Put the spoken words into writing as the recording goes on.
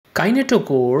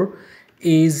Kinetochore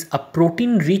is a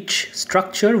protein-rich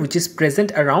structure which is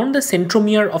present around the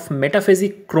centromere of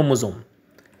metaphasic chromosome.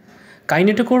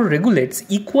 Kinetochore regulates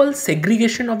equal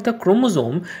segregation of the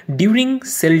chromosome during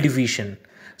cell division.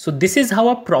 So this is how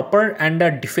a proper and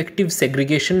a defective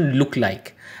segregation look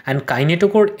like. And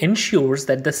kinetochore ensures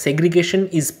that the segregation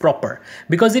is proper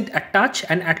because it attaches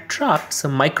and attracts a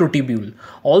microtubule.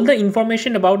 All the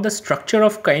information about the structure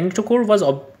of kinetochore was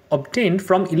obtained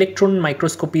from electron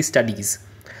microscopy studies.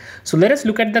 So let us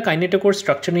look at the kinetochore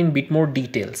structure in bit more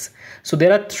details. So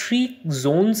there are three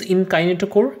zones in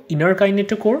kinetochore: inner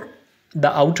kinetochore,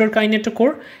 the outer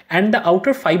kinetochore, and the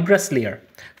outer fibrous layer.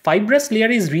 Fibrous layer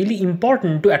is really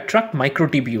important to attract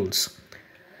microtubules.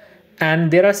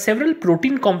 And there are several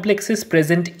protein complexes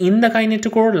present in the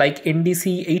kinetochore like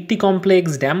NDC, 80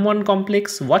 complex, DAM1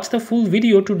 complex. Watch the full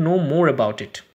video to know more about it.